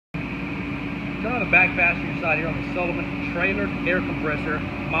Turn on the back passenger side here on the Sullivan trailer air compressor,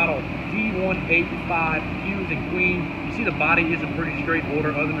 model D0185Q in Queen. You see the body is in pretty straight order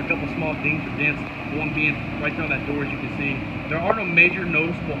other than a couple small dings or dents, the one being right there on that door as you can see. There are no major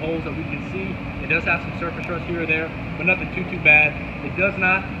noticeable holes that we can see. It does have some surface rust here or there, but nothing too bad. It does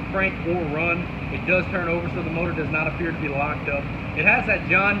not crank or run. It does turn over, so the motor does not appear to be locked up. It has that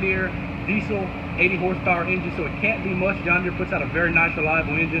John Deere diesel 80 horsepower engine, so it can't be much. John Deere puts out a very nice,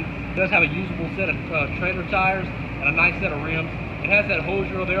 reliable engine. It does have a usable set of trailer tires and a nice set of rims. It has that hose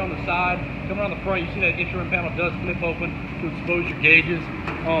reel there on the side. Coming on the front, you see that instrument panel does flip open to expose your gauges.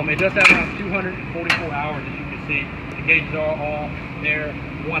 It does have around 244 hours, as you can see. The gauges are all there.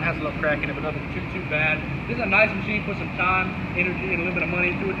 One has a little crack in it, but nothing too bad. This is a nice machine. Put some time, energy, and a little bit of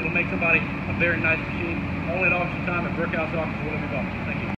money into it. It'll make somebody a very nice machine. Only at auction time at Brickhouse Auctions. Thank you.